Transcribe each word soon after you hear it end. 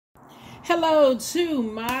Hello to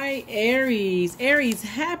my Aries. Aries,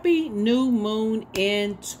 happy new moon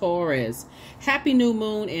in Taurus. Happy new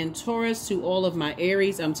moon in Taurus to all of my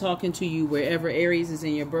Aries. I'm talking to you wherever Aries is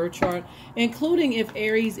in your birth chart, including if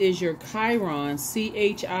Aries is your Chiron,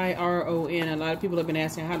 C-H-I-R-O-N. A lot of people have been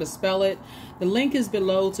asking how to spell it. The link is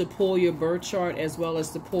below to pull your birth chart as well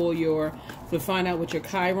as to find out what your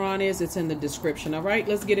Chiron is. It's in the description. All right,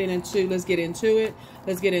 let's get into it.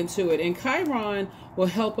 And Chiron will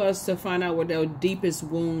help us to find out where the deepest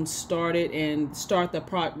wounds started and start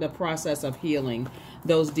the process of healing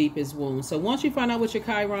those deepest wounds. So once you find out what your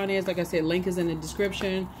Chiron is, like I said, link is in the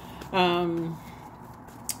description. And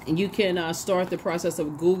you can start the process of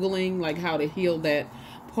Googling like how to heal that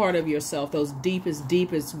part of yourself, those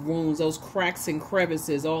deepest wounds, those cracks and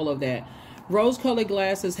crevices, all of that. Rose-colored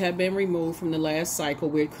glasses have been removed from the last cycle.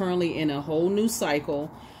 We're currently in a whole new cycle.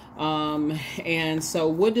 And so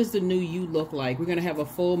what does the new you look like? We're going to have a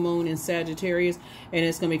full moon in Sagittarius, and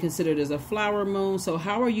it's going to be considered as a flower moon. So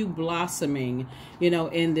how are you blossoming,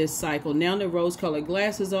 in this cycle? Now the rose-colored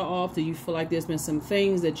glasses are off. Do you feel like there's been some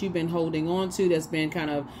things that you've been holding on to that's been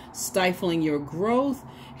kind of stifling your growth?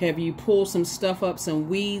 Have you pulled some stuff up, some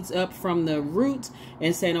weeds up from the roots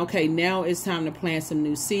and saying, okay, now it's time to plant some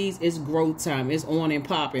new seeds. It's growth time. It's on and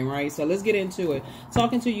popping, right? So let's get into it.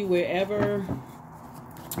 Talking to you wherever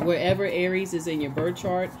Aries is in your birth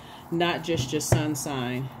chart, not just your sun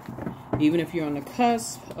sign. Even if you're on the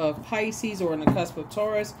cusp of Pisces or on the cusp of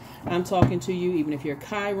Taurus, I'm talking to you. Even if you're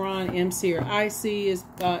Chiron, MC, or IC is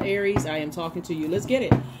Aries, I am talking to you. Let's get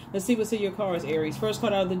it. Let's see what's in your cards, Aries. First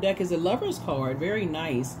card out of the deck is the Lover's card. Very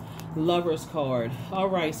nice. Lover's card. All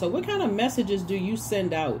right. So what kind of messages do you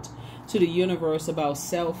send out to the universe about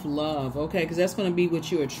self-love? Okay, because that's going to be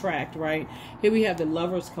what you attract, right? Here we have the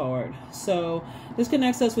Lover's card. So this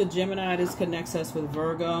connects us with Gemini. This connects us with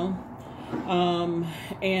Virgo.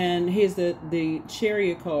 And here's the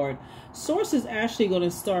Chariot card. Source is actually going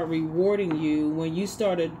to start rewarding you when you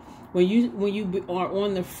are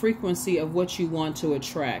on the frequency of what you want to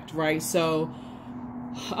attract, right? So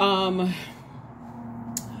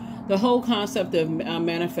the whole concept of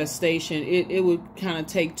manifestation, it would kind of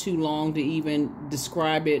take too long to even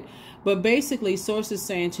describe it. But basically, Source is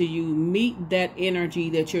saying to you, meet that energy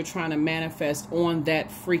that you're trying to manifest on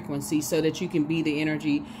that frequency so that you can be the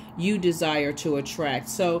energy you desire to attract.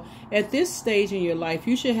 So at this stage in your life,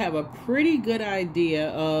 you should have a pretty good idea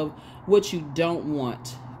of what you don't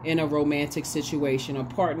want in a romantic situation, a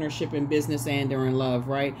partnership in business and or in love,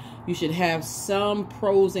 right? You should have some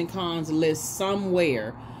pros and cons list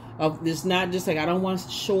somewhere. Of this, not just like, I don't want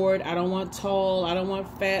short, I don't want tall, I don't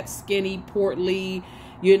want fat, skinny, portly,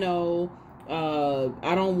 I don't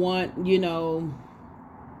want,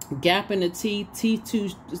 gap in the teeth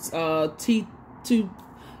too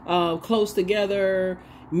close together,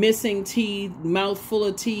 missing teeth, mouth full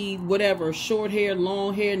of teeth, whatever, short hair,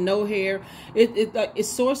 long hair, no hair. It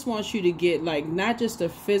Source wants you to get like not just a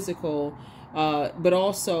physical, but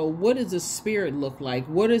also, what does the spirit look like?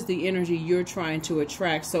 What is the energy you're trying to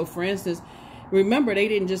attract? So, for instance, remember, they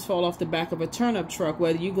didn't just fall off the back of a turnip truck.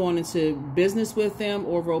 Whether you're going into business with them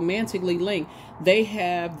or romantically linked, they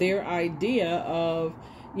have their idea of,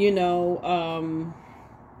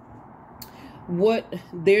 what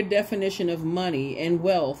their definition of money and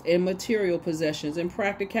wealth and material possessions and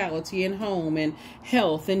practicality and home and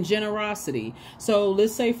health and generosity. So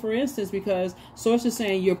let's say, for instance, because Source is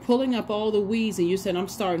saying you're pulling up all the weeds and you said, I'm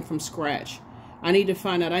starting from scratch. I need to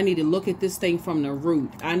find out, I need to look at this thing from the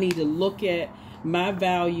root. I need to look at my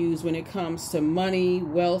values when it comes to money,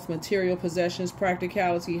 wealth, material possessions,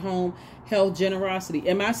 practicality, home, health, generosity.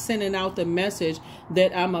 Am I sending out the message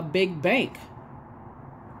that I'm a big bank?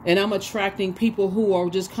 And I'm attracting people who are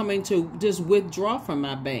just coming to just withdraw from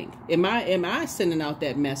my bank. Am I sending out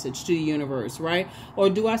that message to the universe, right? Or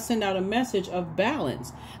do I send out a message of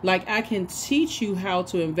balance? Like, I can teach you how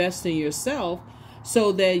to invest in yourself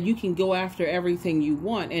so that you can go after everything you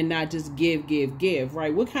want and not just give,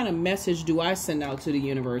 right? What kind of message do I send out to the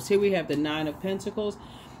universe? Here we have the Nine of Pentacles.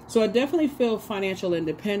 So I definitely feel financial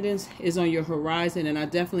independence is on your horizon, and I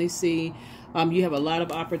definitely see you have a lot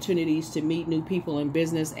of opportunities to meet new people in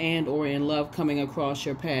business and or in love coming across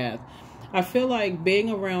your path. I feel like being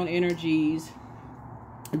around energies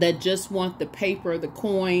that just want the paper, the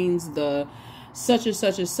coins, the such and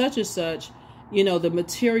such and such and such, the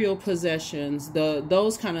material possessions,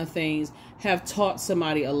 those kind of things have taught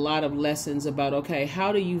somebody a lot of lessons about, okay,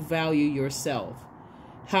 how do you value yourself?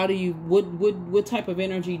 How do you, what type of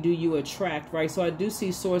energy do you attract, right? So I do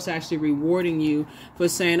see Source actually rewarding you for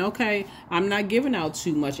saying, okay, I'm not giving out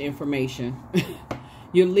too much information.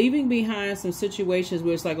 You're leaving behind some situations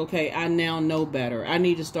where it's like, okay, I now know better. I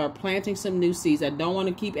need to start planting some new seeds. I don't want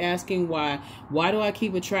to keep asking why. Why do I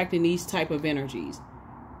keep attracting these type of energies?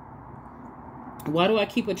 Why do I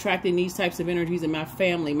keep attracting these types of energies in my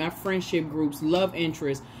family, my friendship groups, love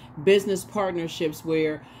interests, business partnerships,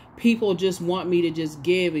 where people just want me to just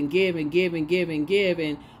give and give and give and give and give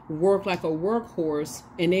and work like a workhorse,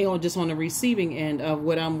 and they are just on the receiving end of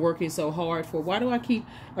what I'm working so hard for? Why do I keep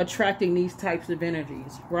attracting these types of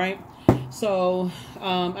energies, right? So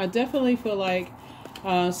I definitely feel like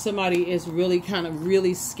somebody is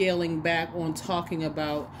really scaling back on talking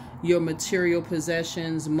about your material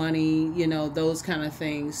possessions, money, you know, those kind of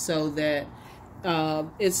things, so that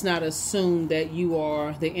it's not assumed that you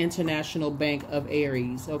are the International Bank of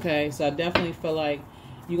Aries. Okay, so I definitely feel like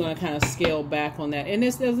you're going to kind of scale back on that. And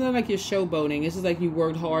it's not like you're showboating. It's just like you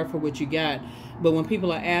worked hard for what you got. But when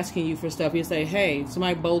people are asking you for stuff, you say, hey,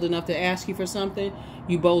 somebody bold enough to ask you for something,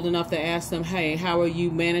 you bold enough to ask them, hey, how are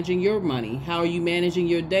you managing your money? How are you managing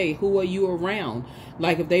your day? Who are you around?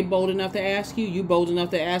 Like, if they bold enough to ask you, you bold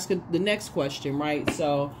enough to ask the next question, right?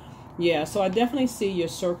 So, yeah, so I definitely see your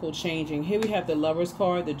circle changing. Here we have the Lover's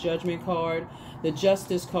card, the Judgment card, the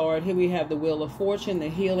Justice card. Here we have the Wheel of Fortune, the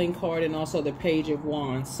Healing card, and also the Page of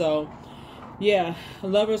Wands. So, yeah,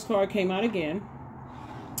 Lover's card came out again.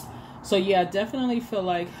 So, yeah, I definitely feel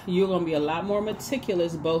like you're going to be a lot more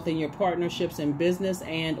meticulous, both in your partnerships in business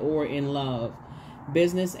and or in love.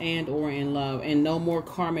 Business and or in love. And no more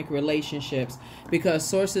karmic relationships. Because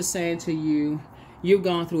Source is saying to you, you've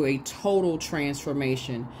gone through a total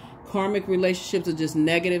transformation. Karmic relationships are just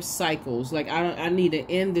negative cycles. Like, I need to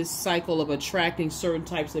end this cycle of attracting certain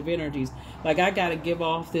types of energies. Like, I got to give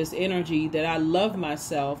off this energy that I love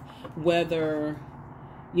myself, whether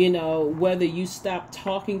you stop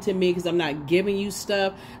talking to me because I'm not giving you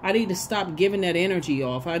stuff. I need to stop giving that energy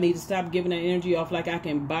off. I need to stop giving that energy off like I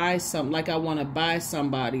can buy something, like I want to buy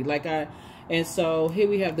somebody. And so here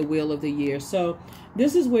we have the Wheel of the Year. So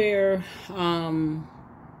this is where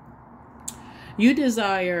you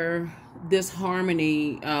desire this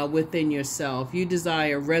harmony within yourself. You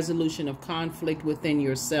desire resolution of conflict within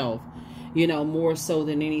yourself, you know, more so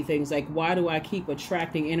than anything. It's like, why do I keep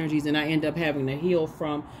attracting energies and I end up having to heal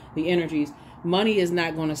from the energies? Money is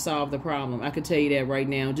not going to solve the problem. I can tell you that right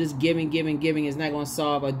now. Just giving is not going to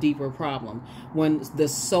solve a deeper problem. When the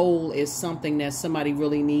soul is something that somebody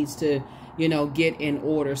really needs to, you know, get in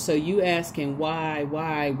order. So you asking why,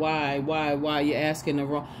 you're asking the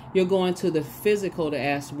wrong. You're going to the physical to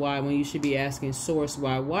ask why, when you should be asking Source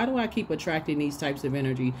why. Why do I keep attracting these types of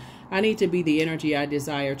energy? I need to be the energy I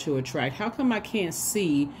desire to attract. How come I can't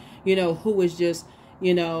see, you know, who is just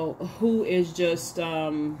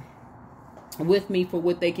with me for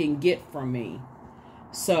what they can get from me?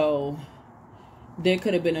 So there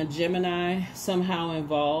could have been a Gemini somehow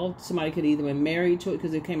involved. Somebody could either been married to it,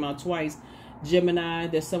 because it came out twice. Gemini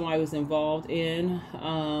that somebody was involved in.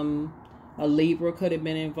 A Libra could have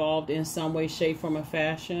been involved in some way, shape, form, or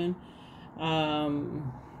fashion. Or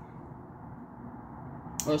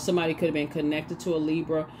somebody could have been connected to a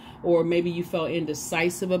Libra. Or maybe you felt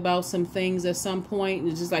indecisive about some things at some point.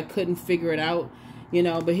 You just like couldn't figure it out. You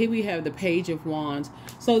know, but here we have the Page of Wands.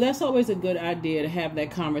 So that's always a good idea to have that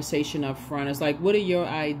conversation up front. It's like, what are your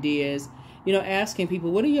ideas? You know, asking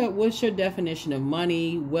people, what's your definition of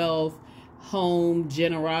money, wealth, home,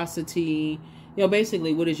 generosity? You know,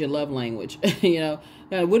 basically, what is your love language? You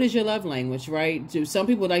know, what is your love language, right? Some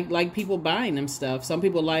people like people buying them stuff. Some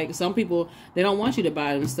people they don't want you to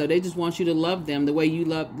buy them stuff. They just want you to love them the way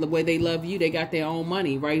they love you. They got their own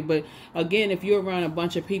money, right? But again, if you're around a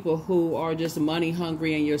bunch of people who are just money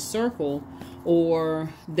hungry in your circle, or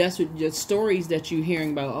that's what your stories that you're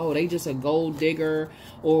hearing about, oh, they just a gold digger,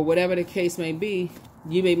 or whatever the case may be,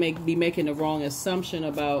 you may be making the wrong assumption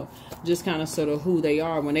about just kind of sort of who they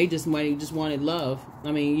are, when they just wanted love.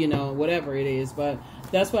 I mean, you know, whatever it is. But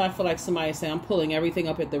that's why I feel like somebody say, I'm pulling everything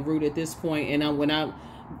up at the root at this point. And when I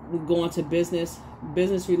go into business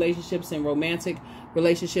relationships and romantic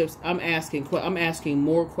relationships, I'm asking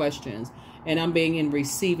more questions, and I'm being in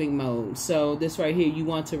receiving mode. So this right here, you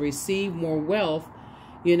want to receive more wealth,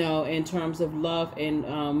 you know, in terms of love and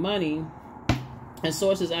money. And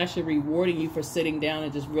Source is actually rewarding you for sitting down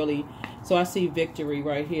and just really. So I see victory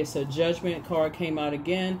right here. So Judgment card came out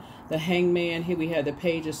again. The Hangman. Here we have the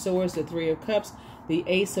Page of Swords, the Three of Cups, the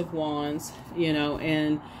Ace of Wands, you know,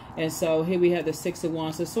 and so here we have the Six of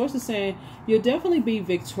Wands. So Source is saying you'll definitely be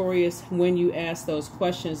victorious when you ask those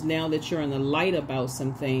questions, now that you're in the light about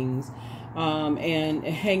some things, and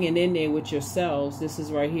hanging in there with yourselves. This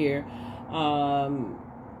is right here.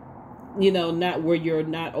 you know, not where you're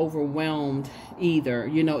not overwhelmed either.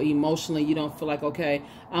 You know, emotionally, you don't feel like, okay,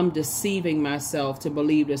 I'm deceiving myself to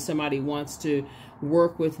believe that somebody wants to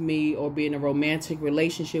work with me or be in a romantic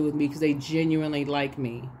relationship with me because they genuinely like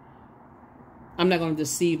me. I'm not going to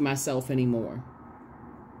deceive myself anymore.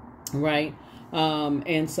 Right?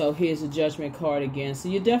 And so here's the Judgment card again. So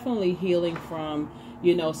you're definitely healing from,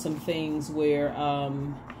 you know, some things where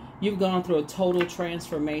you've gone through a total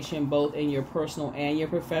transformation both in your personal and your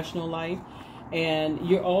professional life. And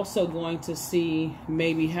you're also going to see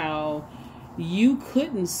maybe how you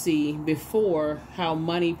couldn't see before how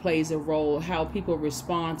money plays a role, how people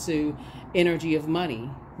respond to energy of money,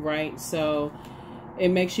 right? So it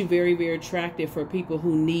makes you very, very attractive for people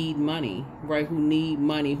who need money, right? Who need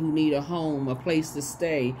money, who need a home, a place to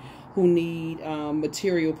stay, who need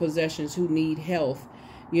material possessions, who need health,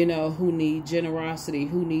 you know, who need generosity,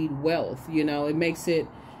 who need wealth. You know, it makes it,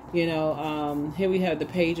 you know, here we have the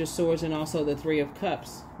Page of Swords and also the Three of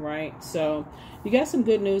Cups, right? So you got some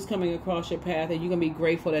good news coming across your path, and you're going to be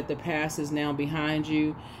grateful that the past is now behind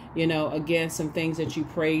you. You know, again, some things that you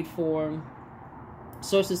prayed for.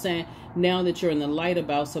 Source is saying, now that you're in the light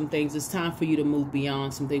about some things, it's time for you to move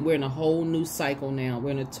beyond something. We're in a whole new cycle now. We're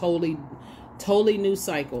in a totally new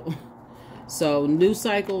cycle. So new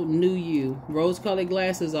cycle, new you. Rose-colored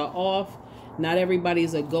glasses are off. Not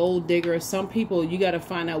everybody's a gold digger. Some people, you got to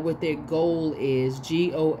find out what their goal is.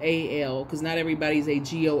 G-O-A-L. Because not everybody's a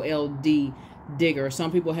G-O-L-D digger.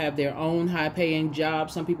 Some people have their own high-paying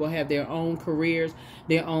jobs. Some people have their own careers,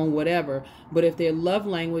 their own whatever. But if their love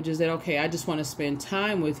language is that, okay, I just want to spend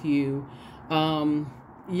time with you,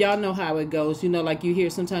 y'all know how it goes. You know, like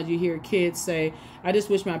sometimes you hear kids say, I just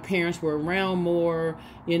wish my parents were around more,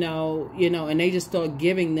 you know, and they just start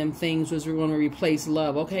giving them things which were going to replace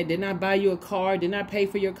love. Okay, didn't I buy you a car? Didn't I pay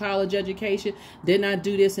for your college education? Didn't I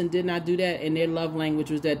do this and did not do that? And their love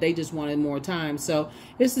language was that they just wanted more time. So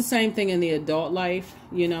it's the same thing in the adult life,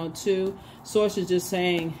 you know, too. Source is just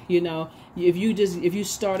saying, you know, if you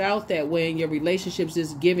start out that way and your relationship's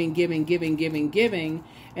just giving,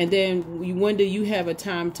 and then when do you have a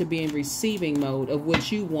time to be in receiving mode of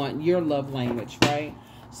what you want, your love language, right?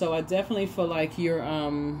 So I definitely feel like you're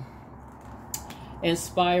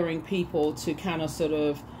inspiring people to kind of sort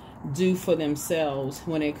of do for themselves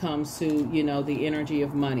when it comes to, you know, the energy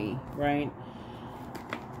of money, right?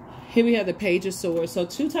 Here we have the Page of Swords. So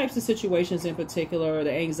two types of situations in particular,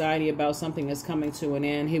 the anxiety about something that's coming to an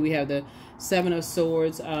end. Here we have the Seven of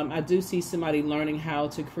Swords. I do see somebody learning how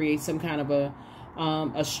to create some kind of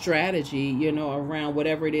a strategy, you know, around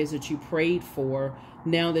whatever it is that you prayed for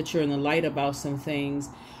now that you're in the light about some things.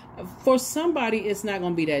 For somebody, it's not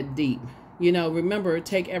going to be that deep. You know, remember,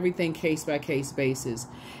 take everything case by case basis.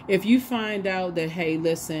 If you find out that, hey,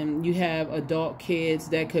 listen, you have adult kids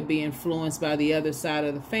that could be influenced by the other side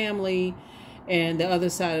of the family, and the other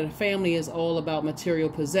side of the family is all about material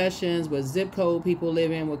possessions, what zip code people live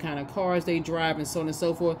in, what kind of cars they drive, and so on and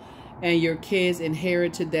so forth, and your kids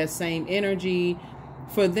inherited that same energy,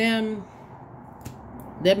 for them,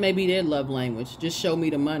 that may be their love language. Just show me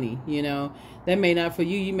the money, you know. That may not for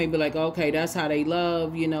you. You may be like, okay, that's how they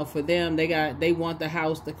love, you know. For them, they want the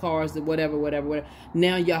house, the cars, the whatever.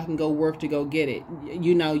 Now y'all can go work to go get it.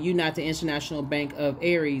 You know, you're not the International Bank of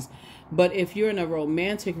Aries. But if you're in a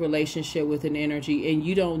romantic relationship with an energy and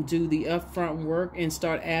you don't do the upfront work and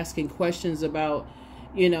start asking questions about,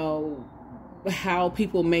 you know, how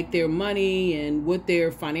people make their money and what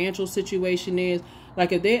their financial situation is.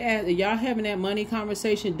 Like if y'all having that money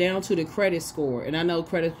conversation down to the credit score, and I know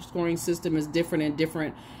credit scoring system is different and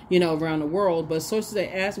different, you know, around the world, but sources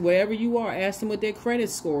that ask, wherever you are, ask them what their credit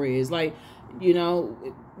score is. Like, you know,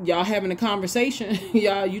 y'all having a conversation,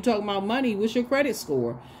 you talking about money, what's your credit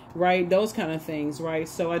score, right? Those kind of things, right?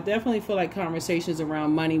 So I definitely feel like conversations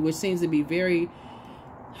around money, which seems to be very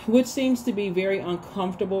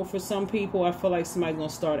uncomfortable for some people. I feel like somebody's going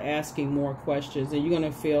to start asking more questions, and you're going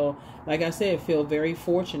to feel, like I said, feel very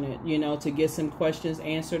fortunate, you know, to get some questions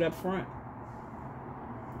answered up front.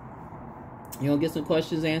 You're going to get some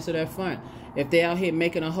questions answered up front. If they're out here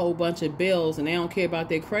making a whole bunch of bills and they don't care about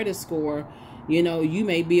their credit score, you know, you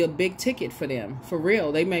may be a big ticket for them. For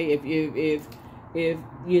real. They may, if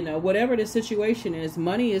you know, whatever the situation is,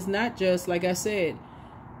 money is not just, like I said,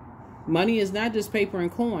 money is not just paper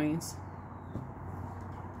and coins.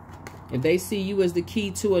 If they see you as the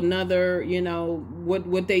key to another, you know,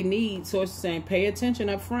 what they need, so it's saying pay attention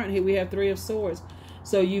up front. Here we have Three of Swords.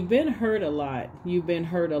 So you've been hurt a lot. You've been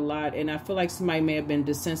hurt a lot. And I feel like somebody may have been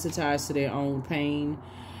desensitized to their own pain.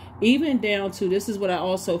 Even down to, this is what I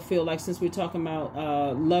also feel like, since we're talking about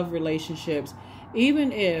love relationships,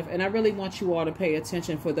 even if, and I really want you all to pay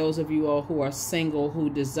attention, for those of you all who are single, who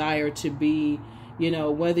desire to be, you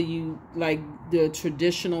know, whether you like the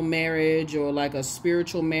traditional marriage or like a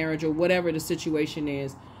spiritual marriage or whatever the situation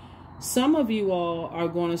is, some of you all are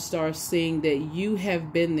going to start seeing that you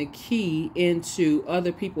have been the key into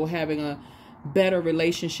other people having a better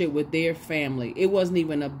relationship with their family. It wasn't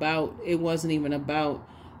even about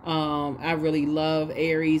I really love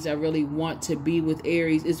Aries, I really want to be with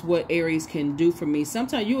Aries. It's what Aries can do for me.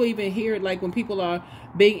 Sometimes you'll even hear it like when people are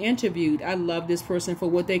being interviewed, I love this person for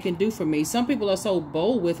what they can do for me. Some people are so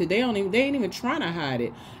bold with it, they ain't even trying to hide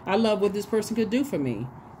it. I love what this person could do for me.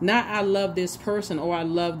 Not I love this person or I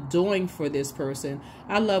love doing for this person.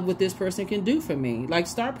 I love what this person can do for me. Like,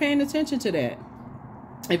 start paying attention to that.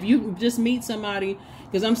 If you just meet somebody,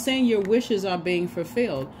 because I'm saying your wishes are being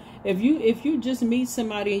fulfilled. If you just meet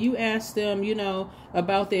somebody and you ask them, you know,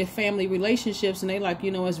 about their family relationships, and they like,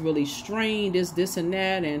 you know, it's really strained, this and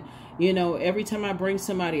that, and, you know, every time I bring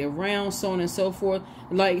somebody around, so on and so forth,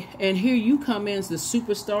 like, and here you come in as the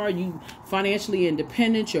superstar, you financially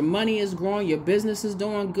independent, your money is growing, your business is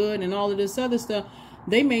doing good, and all of this other stuff,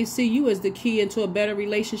 they may see you as the key into a better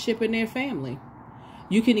relationship in their family.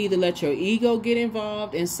 You can either let your ego get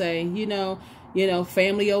involved and say, you know,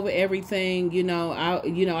 family over everything.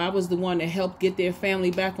 I was the one that helped get their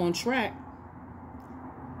family back on track.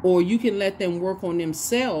 Or you can let them work on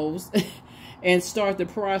themselves and start the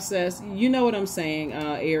process. You know what I'm saying,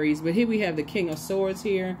 Aries. But here we have the King of Swords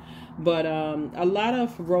here. But a lot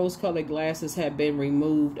of rose-colored glasses have been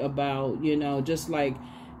removed about, you know, just like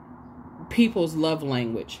people's love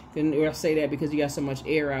language. And I say that because you got so much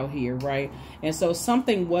air out here, right? And so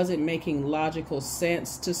something wasn't making logical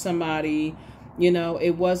sense to somebody. You know,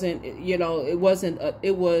 it was not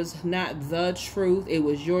the truth. It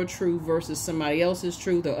was your truth versus somebody else's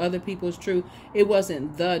truth or other people's truth. It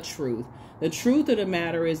wasn't the truth. The truth of the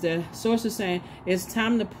matter is that Source is saying it's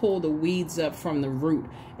time to pull the weeds up from the root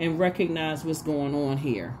and recognize what's going on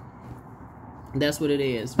here. That's what it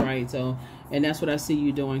is, right? So, and that's what I see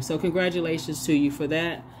you doing. So congratulations to you for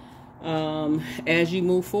that. As you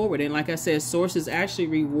move forward. And like I said, Source is actually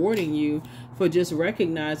rewarding you for just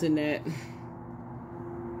recognizing that.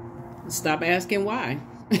 Stop asking why.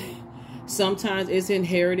 Sometimes it's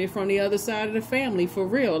inherited from the other side of the family, for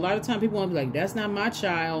real. A lot of times people want to be like, that's not my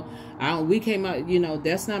child. We came out, you know,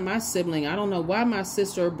 that's not my sibling. I don't know why my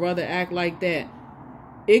sister or brother act like that.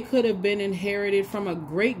 It could have been inherited from a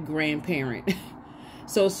great-grandparent.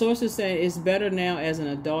 So Source is saying it's better now as an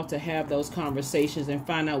adult to have those conversations and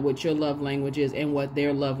find out what your love language is and what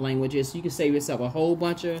their love language is. So you can save yourself a whole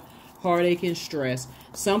bunch of heartache and stress.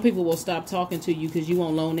 Some people will stop talking to you because you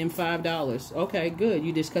won't loan them $5. Okay, good.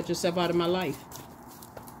 You just cut yourself out of my life.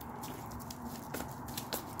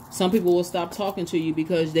 Some people will stop talking to you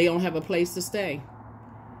because they don't have a place to stay.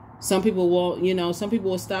 Some people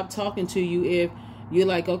will stop talking to you if you're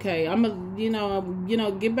like, okay,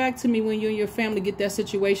 get back to me when you and your family get that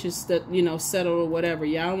situation, settled or whatever.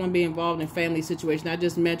 Yeah, I don't want to be involved in family situation. I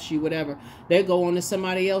just met you, whatever. They go on to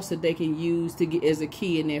somebody else that they can use to get as a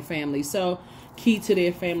key in their family. So, key to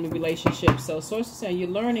their family relationship. So, Source is saying you're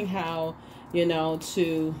learning how,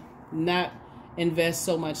 to not invest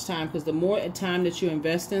so much time, because the more time that you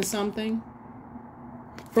invest in something,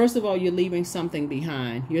 first of all, you're leaving something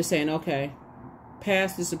behind. You're saying, okay,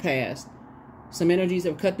 past is the past. Some energies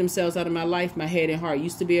have cut themselves out of my life. My head and heart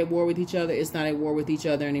used to be at war with each other. It's not at war with each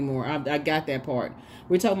other anymore. I got that part.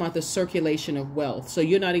 We're talking about the circulation of wealth. So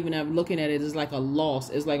you're not even looking at it as like a loss.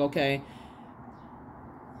 It's like, okay,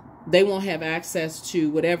 they won't have access to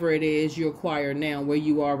whatever it is you acquire now, where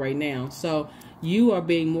you are right now. So you are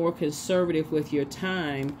being more conservative with your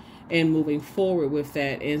time and moving forward with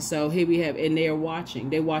that. And so here we have, and they're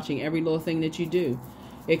watching. They're watching every little thing that you do.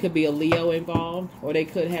 It could be a Leo involved, or they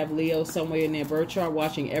could have Leo somewhere in their birth chart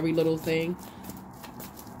watching every little thing.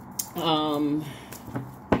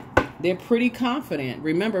 They're pretty confident.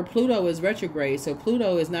 Remember, Pluto is retrograde, so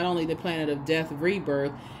Pluto is not only the planet of death,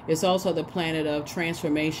 rebirth, it's also the planet of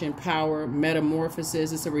transformation, power,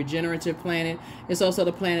 metamorphosis. It's a regenerative planet. It's also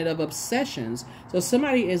the planet of obsessions. So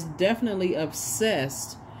somebody is definitely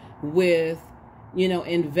obsessed with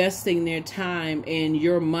investing their time in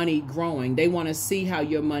your money growing. They want to see how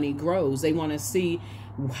your money grows. They want to see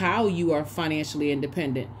how you are financially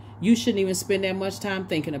independent. You shouldn't even spend that much time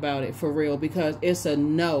thinking about it, for real, because it's a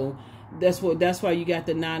no. That's why you got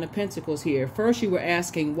the Nine of Pentacles here. First you were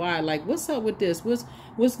asking why, like, what's up with this? What's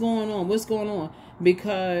going on? What's going on?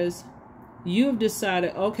 Because you've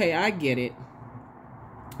decided, okay, I get it.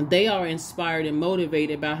 They are inspired and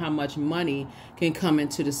motivated by how much money can come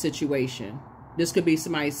into the situation. This could be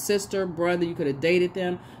somebody's sister, brother. You could have dated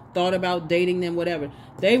them, thought about dating them, whatever.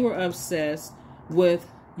 They were obsessed with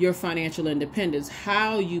your financial independence.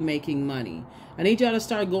 How you making money? I need y'all to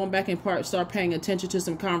start going back and start paying attention to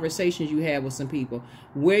some conversations you had with some people.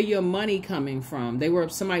 Where your money coming from?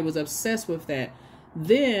 Somebody was obsessed with that.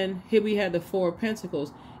 Then here we had the Four of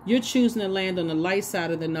Pentacles. You're choosing to land on the light side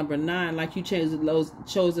of the number 9, like you chose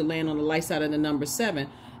to land on the light side of the number 7.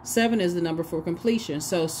 7 is the number for completion.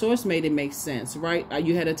 So source made it make sense, right?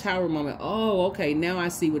 You had a tower moment. Oh, okay, now I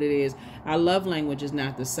see what it is. Our love language is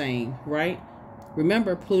not the same, right?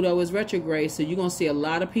 Remember, Pluto is retrograde, so you're going to see a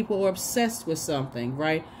lot of people are obsessed with something,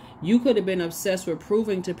 right? You could have been obsessed with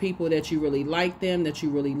proving to people that you really like them, that you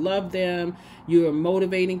really love them. You are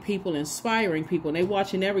motivating people, inspiring people, and they're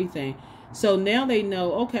watching everything. So now they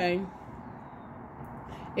know, okay,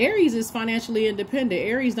 Aries is financially independent.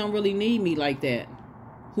 Aries don't really need me like that.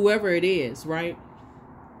 Whoever it is, right?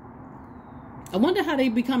 I wonder how they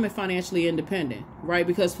becoming financially independent, right?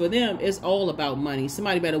 Because for them, it's all about money.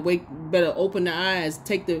 Somebody better open the eyes,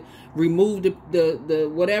 remove the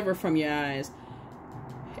whatever from your eyes.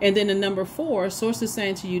 And then the number 4, source is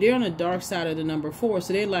saying to you, they're on the dark side of the number 4.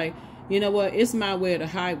 So they're like, you know what? It's my way or the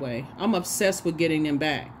highway. I'm obsessed with getting them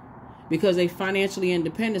back because they financially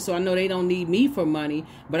independent. So I know they don't need me for money,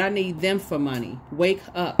 but I need them for money. Wake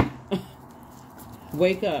up.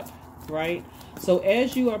 Wake up, right? So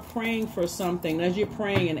as you are praying for something, as you're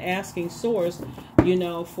praying and asking source, you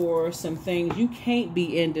know, for some things, you can't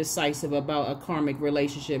be indecisive about a karmic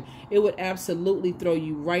relationship. It would absolutely throw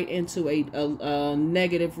you right into a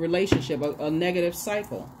negative relationship, a negative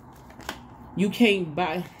cycle. You can't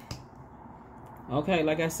buy. Okay,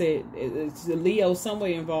 like I said, it's Leo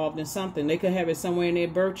somewhere involved in something. They could have it somewhere in their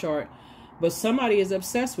birth chart, but somebody is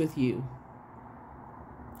obsessed with you.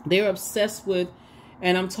 They're obsessed with.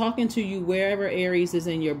 And I'm talking to you wherever Aries is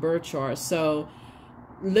in your birth chart. So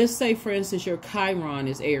let's say, for instance, your Chiron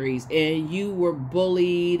is Aries and you were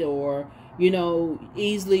bullied or, you know,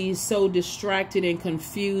 easily so distracted and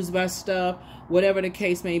confused by stuff, whatever the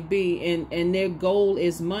case may be. And their goal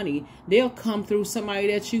is money. They'll come through somebody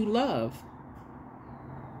that you love.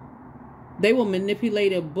 They will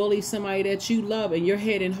manipulate and bully somebody that you love, and your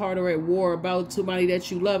head and heart are at war about somebody that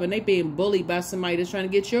you love, and they being bullied by somebody that's trying to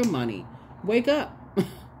get your money. Wake up.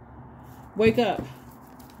 Wake up.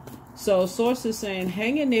 So source is saying,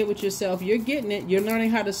 hang in there with yourself. You're getting it. You're learning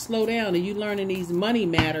how to slow down, and you're learning these money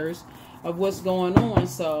matters of what's going on.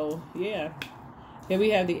 So yeah, here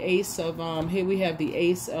we have the Ace of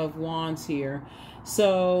Wands here.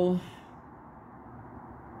 So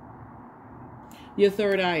your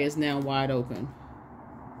third eye is now wide open.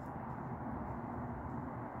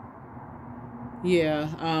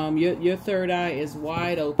 Yeah, your third eye is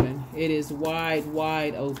wide open. It is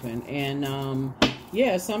wide open. And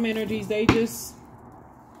yeah, some energies, they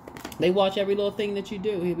watch every little thing that you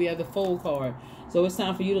do. Here we have the Fool card. So it's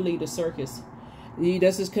time for you to lead the circus.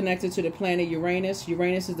 This is connected to the planet Uranus.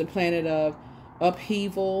 Uranus is the planet of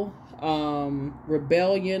upheaval,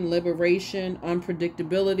 rebellion, liberation,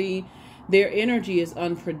 unpredictability. Their energy is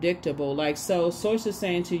unpredictable. Like, so source is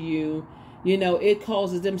saying to you, you know, it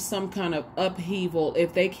causes them some kind of upheaval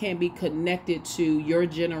if they can't be connected to your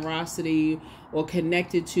generosity or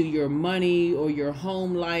connected to your money or your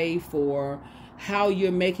home life or how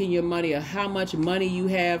you're making your money or how much money you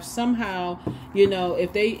have. Somehow, you know,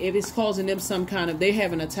 if it's causing them some kind of, they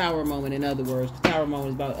having a tower moment. In other words, the tower moment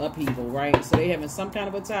is about upheaval, right? So they having some kind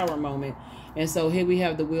of a tower moment. And so here we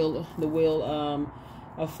have the wheel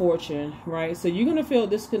of fortune, right? So you're going to feel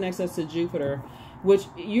this connects us to Jupiter, which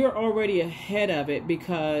you're already ahead of it,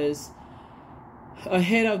 because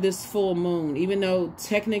ahead of this full moon, even though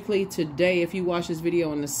technically today, if you watch this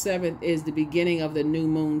video on the 7th, is the beginning of the new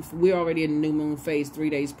moon. We're already in the new moon phase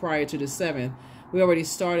 3 days prior to the 7th. We already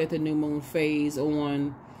started the new moon phase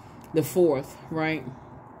on the 4th, right?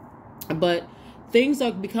 But things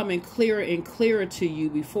are becoming clearer and clearer to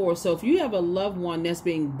you before. So if you have a loved one that's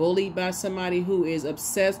being bullied by somebody who is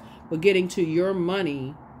obsessed with getting to your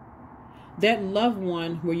money, that loved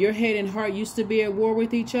one where your head and heart used to be at war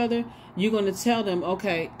with each other, you're going to tell them,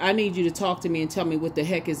 okay, I need you to talk to me and tell me what the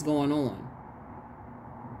heck is going on.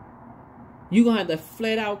 You're going to have to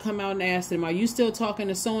flat out come out and ask them, are you still talking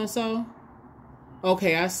to so-and-so?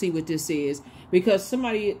 Okay, I see what this is. Because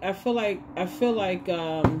somebody, I feel like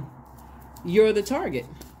you're the target.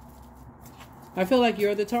 I feel like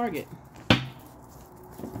you're the target.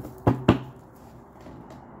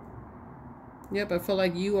 Yep, I feel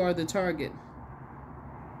like you are the target.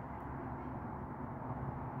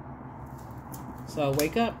 So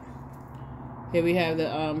wake up. Here we have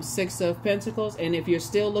the Six of Pentacles. And if you're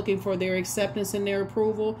still looking for their acceptance and their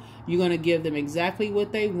approval, you're going to give them exactly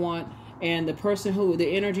what they want. And the person who,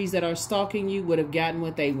 the energies that are stalking you would have gotten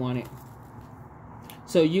what they wanted.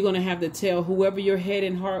 So you're going to have to tell whoever your head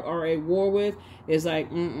and heart are at war with is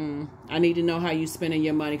like, I need to know how you're spending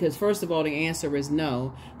your money. Because first of all, the answer is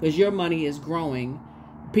no. Because your money is growing.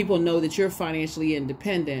 People know that you're financially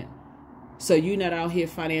independent. So you're not out here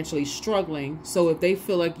financially struggling. So if they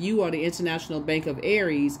feel like you are the International Bank of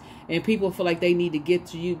Aries and people feel like they need to get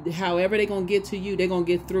to you, however they're going to get to you, they're going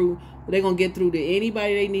to get through. They're going to get through to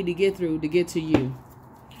anybody they need to get through to get to you.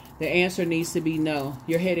 The answer needs to be no.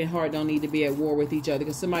 Your head and heart don't need to be at war with each other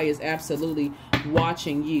because somebody is absolutely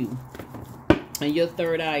watching you. And your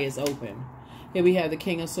third eye is open. Here we have the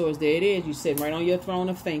King of Swords. There it is. You sit right on your throne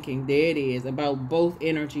of thinking. There it is. About both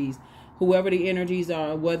energies. Whoever the energies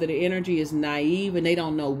are, whether the energy is naive and they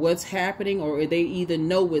don't know what's happening, or they either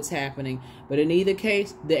know what's happening. But in either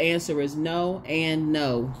case, the answer is no and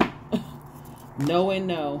no. No and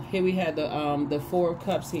no. Here we have the Four of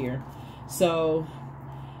Cups here. So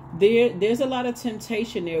there's a lot of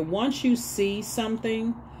temptation there. Once you see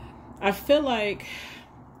something, I feel like,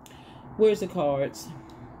 where's the cards?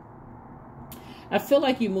 I feel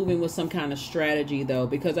like you're moving with some kind of strategy though,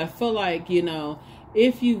 because I feel like, you know,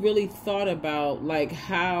 if you really thought about like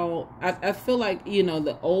how, I feel like, you know,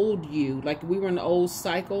 the old you, like we were in the old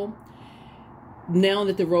cycle. Now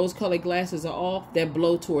that the rose-colored glasses are off, that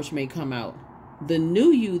blowtorch may come out. The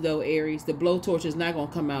new you though, Aries, the blowtorch is not going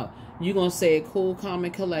to come out. You're going to say it cool, calm,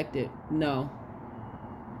 and collected. No.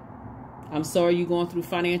 I'm sorry you're going through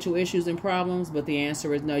financial issues and problems, but the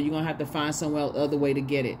answer is no. You're going to have to find some other way to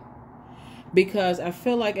get it. Because I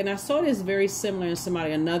feel like, and I saw this very similar in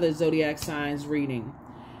somebody, another Zodiac Signs reading.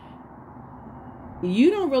 You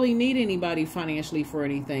don't really need anybody financially for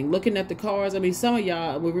anything. Looking at the cards, I mean, some of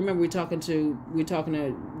y'all, we remember I'm talking to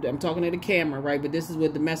the camera, right? But this is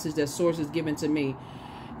what the message that Source is giving to me.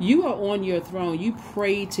 You are on your throne. You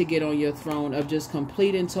prayed to get on your throne of just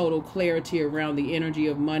complete and total clarity around the energy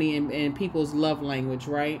of money and people's love language,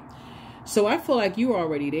 right? So I feel like you're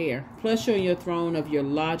already there. Plus you're on your throne of your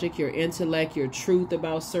logic, your intellect, your truth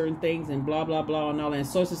about certain things and blah, blah, blah and all that. And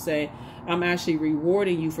Sources say, I'm actually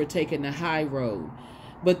rewarding you for taking the high road.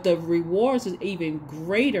 But the rewards is even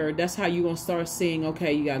greater. That's how you're going to start seeing,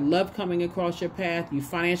 okay, you got love coming across your path. You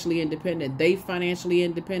financially independent. They financially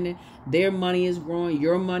independent. Their money is growing.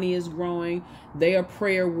 Your money is growing. They are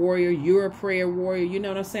prayer warrior. You're a prayer warrior. You know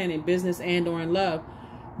what I'm saying? In business and or in love.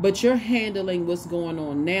 But you're handling what's going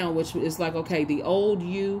on now, which is like, okay, the old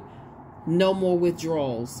you, no more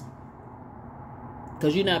withdrawals.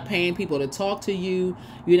 Because you're not paying people to talk to you.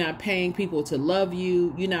 You're not paying people to love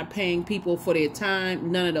you. You're not paying people for their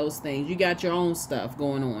time. None of those things. You got your own stuff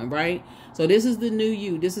going on, right? So this is the new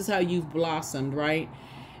you. This is how you've blossomed, right?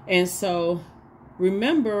 And so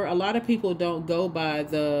remember, a lot of people don't go by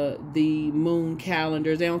the moon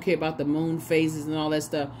calendars. They don't care about the moon phases and all that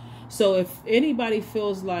stuff. So if anybody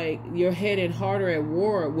feels like your head and heart are at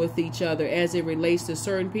war with each other as it relates to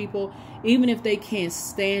certain people, even if they can't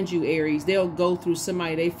stand you, Aries, they'll go through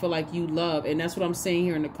somebody they feel like you love. And that's what I'm saying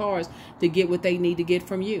here in the cards, to get what they need to get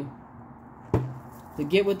from you. To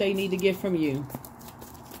get what they need to get from you.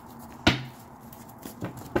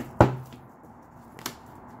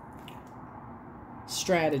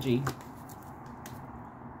 Strategy.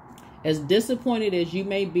 As disappointed as you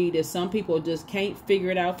may be that some people just can't figure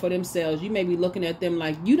it out for themselves, you may be looking at them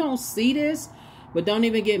like, you don't see this, but don't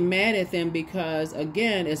even get mad at them because,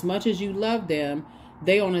 again, as much as you love them,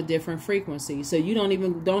 they on a different frequency. So you don't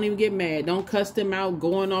even get mad. Don't cuss them out,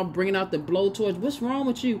 going off, bringing out the blowtorch. What's wrong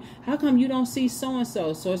with you? How come you don't see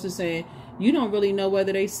so-and-so? Sources saying you don't really know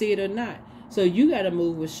whether they see it or not. So you got to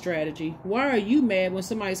move with strategy. Why are you mad when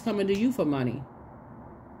somebody's coming to you for money?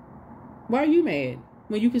 Why are you mad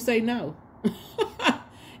when you can say no?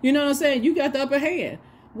 You know what I'm saying? You got the upper hand.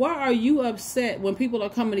 Why are you upset when people are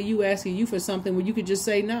coming to you asking you for something when you could just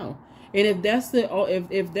say no? And if that's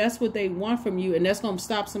if that's what they want from you, and that's going to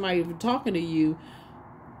stop somebody from talking to you,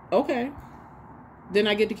 okay, then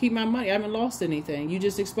I get to keep my money. I haven't lost anything. You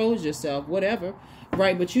just exposed yourself, whatever,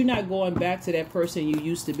 right? But you're not going back to that person you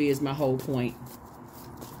used to be is my whole point.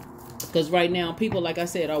 Because right now, people, like I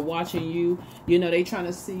said, are watching you. You know, they trying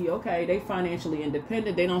to see, okay, they financially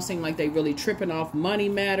independent. They don't seem like they really tripping off money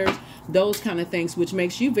matters. Those kind of things, which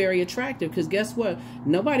makes you very attractive. Because guess what?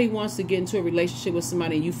 Nobody wants to get into a relationship with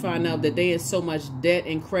somebody and you find out that they in so much debt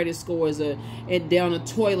and credit scores are down the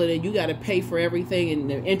toilet and you got to pay for everything and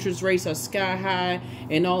the interest rates are sky high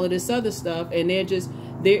and all of this other stuff. And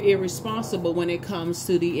they're irresponsible when it comes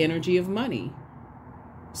to the energy of money.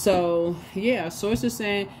 So, yeah, source is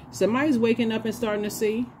saying somebody's waking up and starting to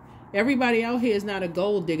see. Everybody out here is not a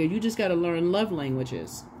gold digger. You just got to learn love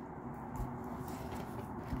languages.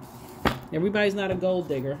 Everybody's not a gold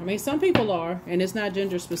digger. I mean, some people are, and it's not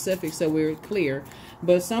gender specific, so we're clear.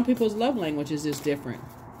 But some people's love languages is different.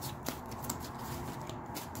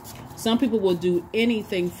 Some people will do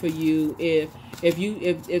anything for you if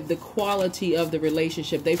the quality of the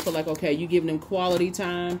relationship, they feel like, okay, you giving them quality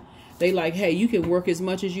time. They like, hey, you can work as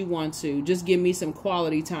much as you want to. Just give me some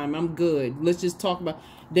quality time. I'm good. Let's just talk about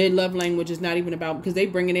their love language is not even about, because they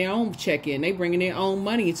bringing their own check in. They bringing their own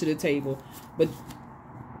money to the table.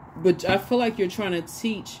 But I feel like you're trying to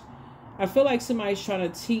teach. I feel like somebody's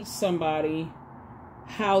trying to teach somebody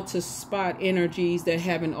how to spot energies that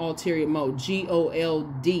have an ulterior mode.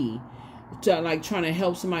 GOLD. Like trying to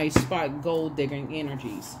help somebody spot gold digging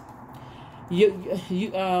energies.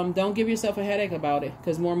 You don't give yourself a headache about it,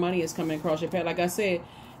 because more money is coming across your path. Like I said,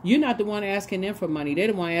 you're not the one asking them for money. They're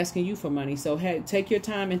the one asking you for money. So hey, take your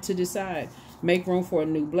time and to decide. Make room for a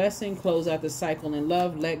new blessing. Close out the cycle in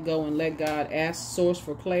love. Let go and let God. Ask source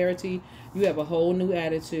for clarity. You have a whole new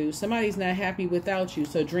attitude. Somebody's not happy without you.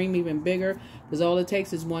 So dream even bigger, because all it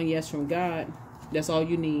takes is one yes from God. That's all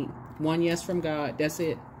you need. One yes from God. That's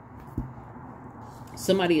it.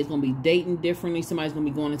 Somebody is going to be dating differently. Somebody's going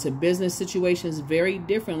to be going into business situations very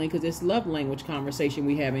differently, because it's love language conversation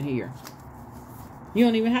we have in here. You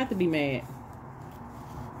don't even have to be mad.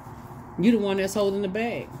 You're the one that's holding the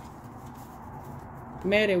bag.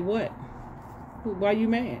 Mad at what? Why are you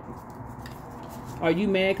mad? Are you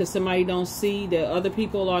mad because somebody don't see that other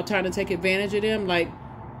people are trying to take advantage of them? Like,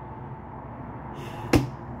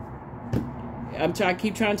 I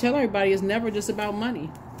keep trying to tell everybody, it's never just about money.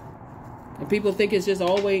 And people think it's just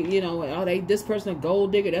always, you know, oh, this person a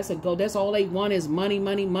gold digger. That's all they want is money,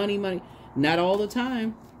 money, money, money. Not all the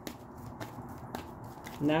time.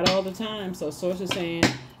 Not all the time. So source is saying,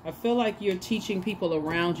 I feel like you're teaching people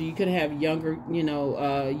around you. You could have younger,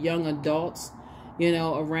 young adults,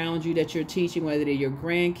 around you that you're teaching, whether they're your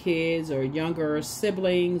grandkids or younger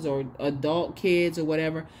siblings or adult kids or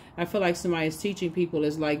whatever. I feel like somebody's teaching people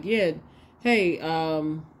is like, yeah, hey,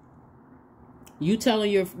 you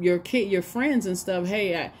telling your friends and stuff,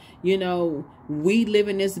 hey, we live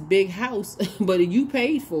in this big house, but you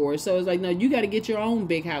paid for it. So it's like, no, you got to get your own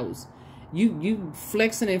big house. You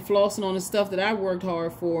flexing and flossing on the stuff that I worked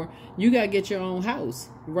hard for. You got to get your own house,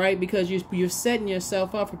 right? Because you're setting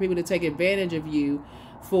yourself up for people to take advantage of you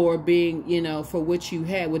for being, for what you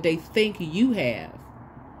have, what they think you have.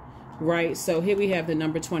 Right, so here we have the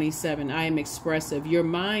number 27. I am expressive. Your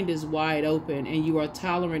mind is wide open, and you are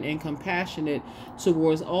tolerant and compassionate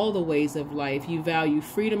towards all the ways of life. You value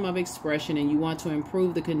freedom of expression, and you want to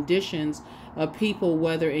improve the conditions of people,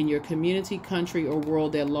 whether in your community, country, or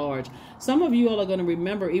world at large. Some of you all are going to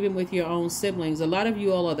remember, even with your own siblings, a lot of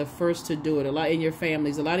you all are the first to do it. A lot in your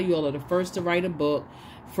families, a lot of you all are the first to write a book,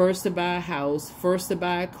 first to buy a house, first to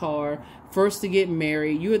buy a car, first to get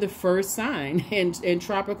married. You're the first sign in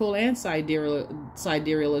tropical and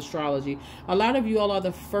sidereal astrology. A lot of you all are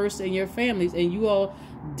the first in your families, and you all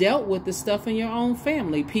dealt with the stuff in your own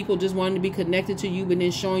family. People just wanting to be connected to you, but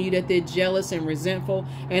then showing you that they're jealous and resentful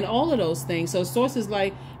and all of those things. So sources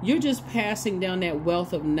like, you're just passing down that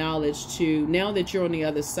wealth of knowledge to, now that you're on the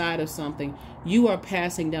other side of something, you are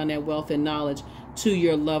passing down that wealth and knowledge to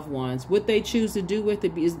your loved ones. What they choose to do with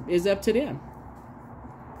it is up to them.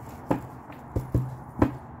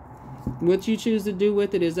 What you choose to do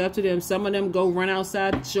with it is up to them. Some of them go run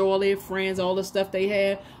outside, show all their friends all the stuff they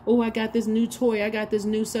have. Oh, I got this new toy. I got this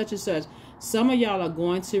new such and such. Some of y'all are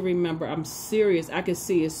going to remember. I'm serious. I can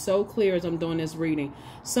see it so clear as I'm doing this reading.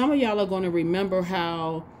 Some of y'all are going to remember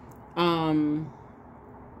how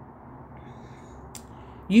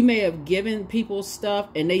you may have given people stuff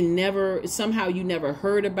and somehow you never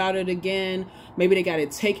heard about it again. Maybe they got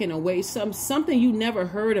it taken away. Something you never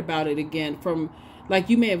heard about it again from. Like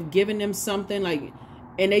you may have given them something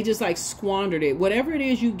and they just squandered it. Whatever it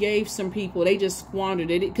is you gave some people, they just squandered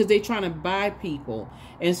it because they're trying to buy people.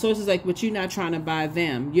 And sources but you're not trying to buy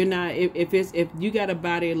them. You're not, if you got to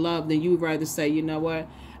buy their love, then you would rather say, you know what?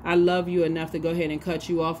 I love you enough to go ahead and cut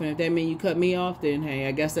you off. And if that means you cut me off, then hey,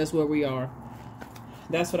 I guess that's where we are.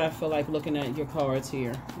 That's what I feel like looking at your cards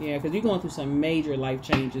here. Yeah, because you're going through some major life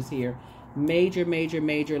changes here. Major, major,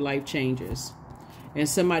 major life changes. And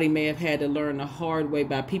somebody may have had to learn the hard way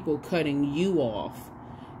by people cutting you off.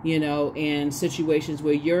 you know, in situations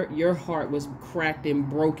where your heart was cracked and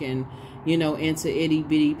broken, you know, into itty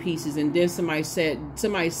bitty pieces. And then somebody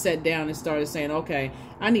sat down and started saying, okay,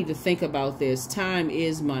 I need to think about this. Time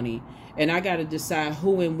is money. And I got to decide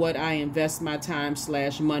who and what I invest my time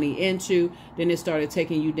 / money into. Then it started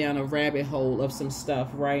taking you down a rabbit hole of some stuff,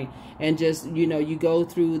 right? And just, you know, you go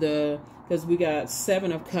through because we got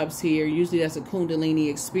 7 of Cups here. Usually that's a Kundalini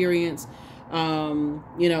experience. You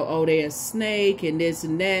know, oh, there's a snake and this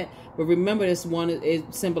and that. But remember, this one,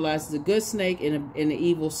 it symbolizes a good snake and an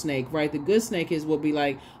evil snake, right? The good snake will be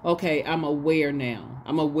like, okay, I'm aware now.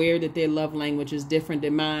 I'm aware that their love language is different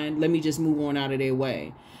than mine. Let me just move on out of their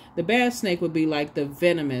way. The bad snake would be like the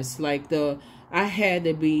venomous, like I had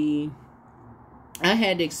to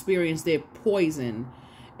experience their poison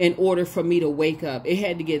in order for me to wake up. It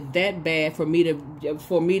had to get that bad for me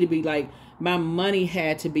to be like, my money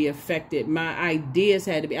had to be affected. My ideas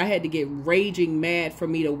I had to get raging mad for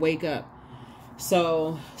me to wake up.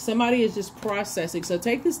 So somebody is just processing. So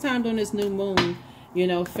take this time during this new moon, you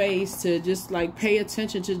know, phase to just like pay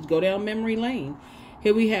attention, to go down memory lane.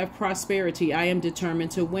 Here we have prosperity. I am determined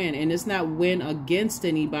to win. And it's not win against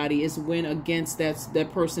anybody. It's win against that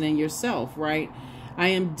person and yourself, right? I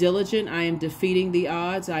am diligent. I am defeating the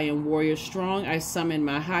odds. I am warrior strong. I summon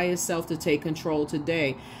my highest self to take control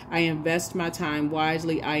today. I invest my time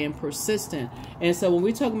wisely. I am persistent. And so when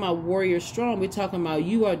we're talking about warrior strong, we're talking about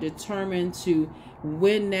you are determined to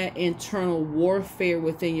win that internal warfare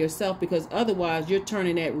within yourself, because otherwise you're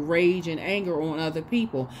turning that rage and anger on other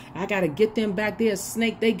people. I got to get them back. They're a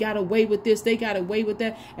snake. They got away with this. They got away with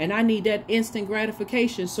that. And I need that instant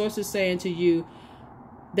gratification. Source is saying to you,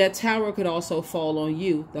 that tower could also fall on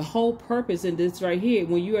you. The whole purpose in this right here,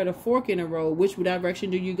 when you're at a fork in the road, which direction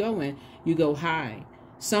do you go in? You go high.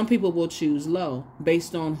 Some people will choose low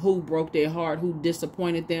based on who broke their heart, who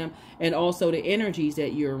disappointed them, and also the energies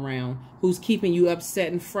that you're around, who's keeping you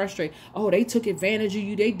upset and frustrated. Oh, they took advantage of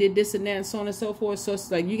you. They did this and that and so on and so forth. So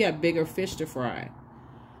it's like you got bigger fish to fry.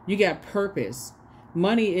 You got purpose.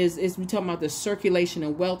 Money is we talking about the circulation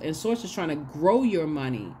of wealth, and Source is trying to grow your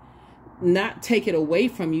money. Not take it away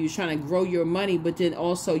from you. You're trying to grow your money, but then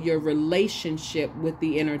also your relationship with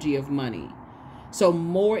the energy of money. So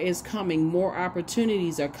more is coming. More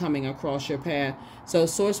opportunities are coming across your path. So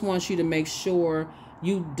Source wants you to make sure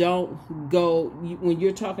you don't go, when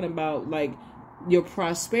you're talking about like your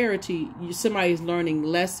prosperity, somebody's learning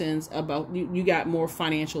lessons about, you got more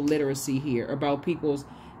financial literacy here about people's,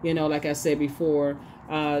 you know, like I said before,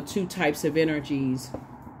 2 types of energies.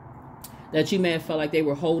 That you may have felt like they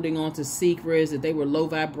were holding on to secrets, that they were low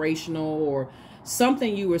vibrational, or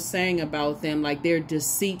something you were saying about them, like they're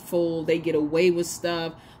deceitful, they get away with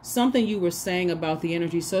stuff. Something you were saying about the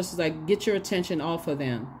energy sources, like get your attention off of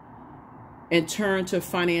them and turn to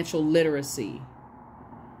financial literacy.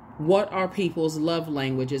 What are people's love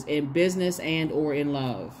languages in business and or in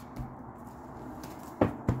love?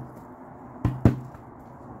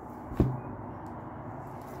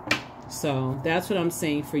 So that's what I'm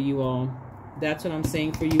saying for you all. That's what I'm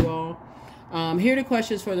saying for you all. Here are the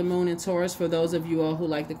questions for the moon and Taurus for those of you all who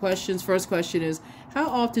like the questions. First question is, how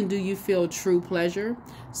often do you feel true pleasure?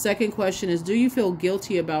 Second question is, do you feel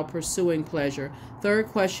guilty about pursuing pleasure? Third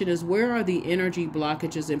question is, where are the energy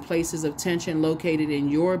blockages and places of tension located in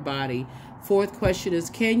your body? Fourth question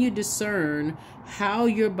is, can you discern how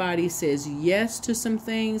your body says yes to some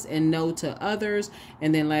things and no to others?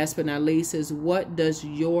 And then last but not least is, what does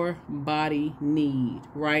your body need,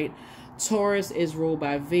 right? Taurus is ruled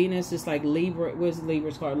by Venus. It's like Libra. Where's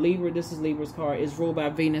Libra's card? Libra, this is Libra's card, is ruled by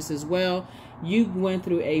Venus as well. You went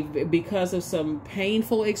through because of some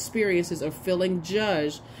painful experiences of feeling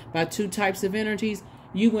judged by 2 types of energies,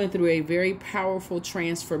 you went through a very powerful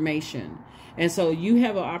transformation. And so you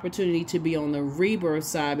have an opportunity to be on the rebirth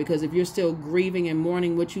side, because if you're still grieving and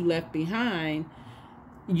mourning what you left behind,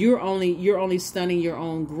 you're only stunning your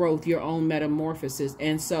own growth, your own metamorphosis.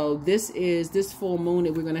 And so this full moon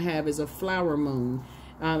that we're going to have is a flower moon.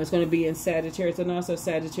 It's going to be in Sagittarius, and also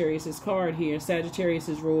Sagittarius' card here. Sagittarius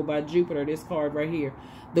is ruled by Jupiter, this card right here,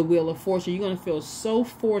 the Wheel of Fortune. You're going to feel so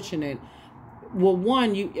fortunate. Well,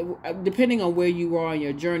 one, depending on where you are on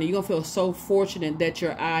your journey, you're going to feel so fortunate that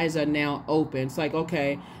your eyes are now open. It's like,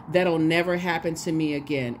 okay, that'll never happen to me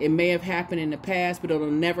again. It may have happened in the past, but it'll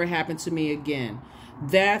never happen to me again.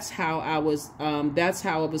 That's how I was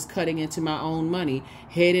cutting into my own money,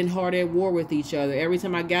 head and heart at war with each other. Every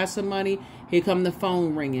time I got some money, here come the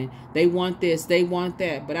phone ringing. They want this, they want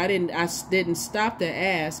that. But I didn't stop to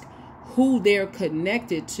ask who they're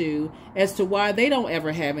connected to as to why they don't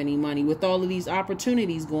ever have any money with all of these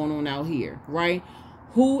opportunities going on out here, right?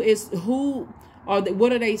 Who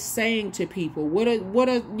What are they saying to people? What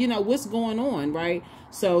are you know, what's going on, right?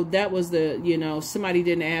 So that was the, you know, somebody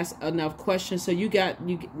didn't ask enough questions. So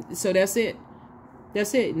so that's it.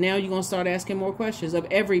 That's it. Now you're going to start asking more questions of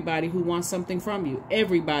everybody who wants something from you.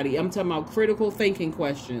 Everybody. I'm talking about critical thinking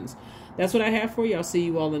questions. That's what I have for you. I'll see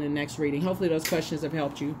you all in the next reading. Hopefully those questions have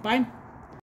helped you. Bye.